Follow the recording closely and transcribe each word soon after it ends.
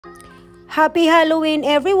Happy Halloween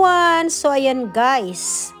everyone! So ayan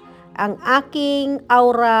guys, ang aking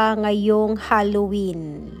aura ngayong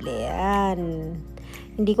Halloween. Ayan.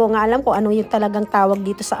 Hindi ko nga alam kung ano yung talagang tawag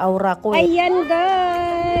dito sa aura ko. Ayan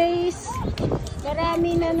guys!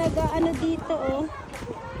 Marami na nag-ano dito oh.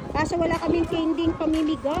 Kaso wala kaming candying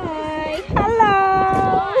pamimigay. Hello!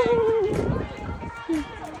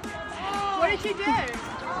 What did she do?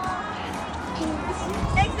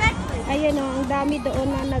 Exactly. Ayan o, ang dami doon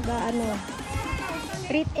na nag-ano,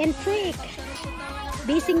 treat and trick.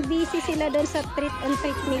 Busy sila doon sa treat and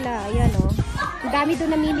trick nila. Ayan o, ang dami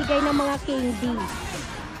doon namimigay ng mga candy.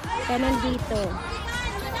 Kanan dito.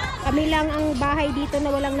 Kami lang ang bahay dito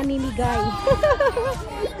na walang namimigay.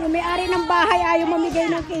 Yung may-ari ng bahay ayaw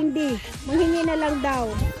mamigay ng candy. Manghingi na lang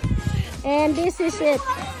daw. And this is it.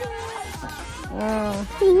 Where's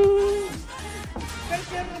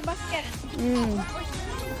your basket?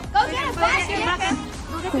 Go get a basket.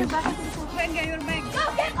 Go get your basket. Go and get your bag. Go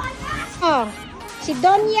get my basket. Oh, si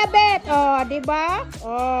Donya Bet. Oh, di ba?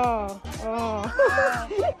 Oh.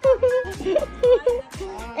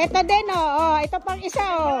 Ito din oh. Ito pang isa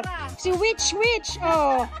oh. Si Witch.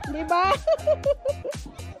 Oh, di ba?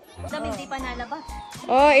 Dami hindi pa nalabas.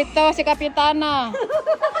 Oh, ito si Kapitana.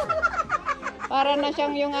 Para na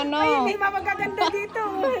siyang yung ano. Ay, may mamagaganda dito.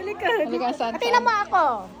 Halika. Halika, San. Tingnan mo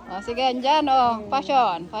ako. Oh, sige, andyan oh.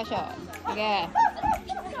 Fashion. Sige.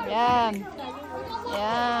 Yan.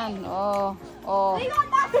 Oh.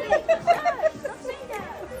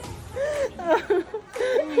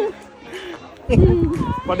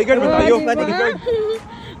 Bodyguard ba tayo? Bodyguard.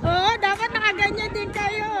 Oo, dapat nakaganyan din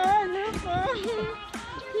kayo. Ano po?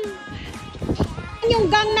 Yung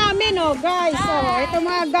gang namin, oh, guys. Oh, ito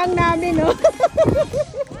mga gang namin, oh.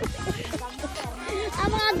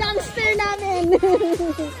 Ang mga gangster namin.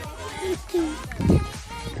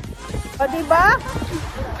 O, diba?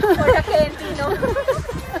 For the candy, no?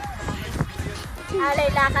 Alay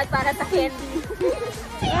lakad para sa candy.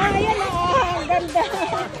 Ayan, oh, ang ganda.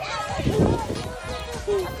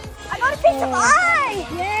 I got a piece of eye!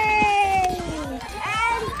 Yay!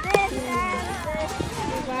 And this.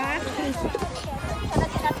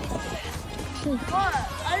 Diba?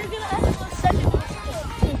 Are you gonna ask for such a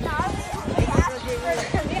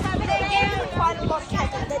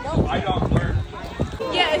I don't learn.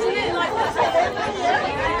 Yeah, isn't it like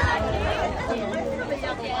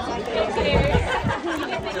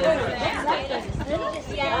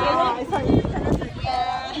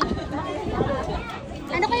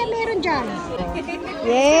Ano kaya meron dyan?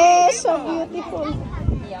 Yes, so beautiful.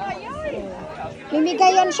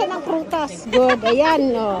 Mimigayan siya ng prutas. Good,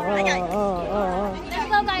 ayan.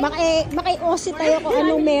 Maki-osi tayo kung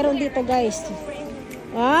anong meron dito guys.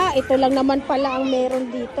 Ito lang naman pala ang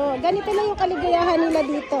meron dito. Ganito lang yung kaligayahan nila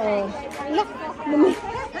dito. Look.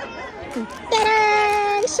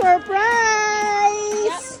 Tarang!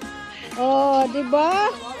 Surprise! Oh,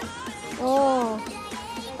 diba? Oh.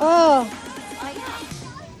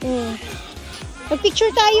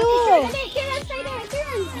 Mag-picture tayo.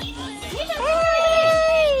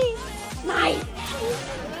 Hey!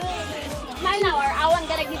 Mine now, or I want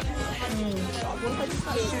to give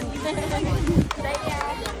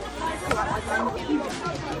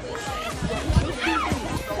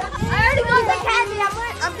I already got the candy.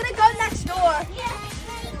 I'm gonna go next door.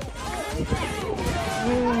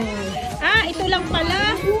 Ito lang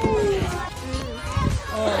pala.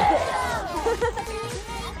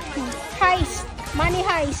 Heist. Money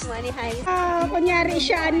heist. Kunyari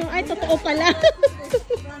siya ano. Ay, totoo pala.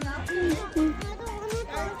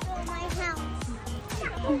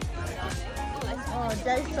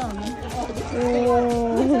 Jason?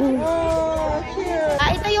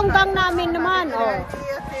 Ito yung gang namin naman.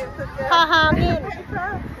 Hahangin.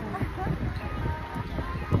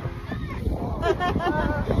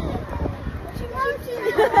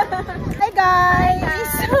 Hi guys!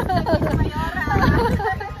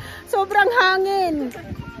 Sobrang hangin.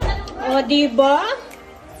 O, diba?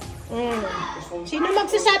 Sino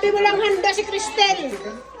magsasabi walang handa si Cristel?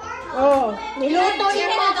 Niluto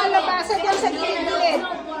yung mga kalabasa dyan sa gilid-gilid.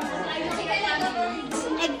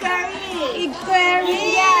 Egg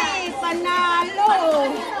curry! Yay! Panalo!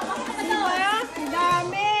 Diba?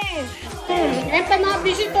 Dami! Ayan pa mga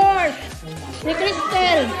visitors ni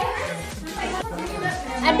Cristel.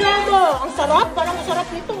 Adobo! Ang sarap! Parang masarap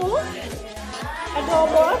nito, oh.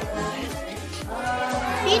 Adobo.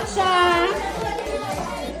 Pizza!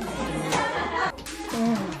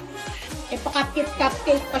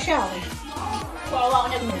 Pa-cupcake pa siya. Wawa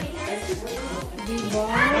ako Diba?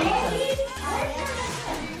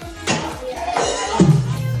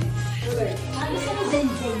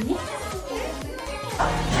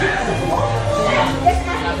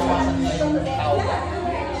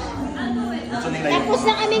 Tapos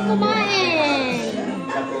na kaming kumain.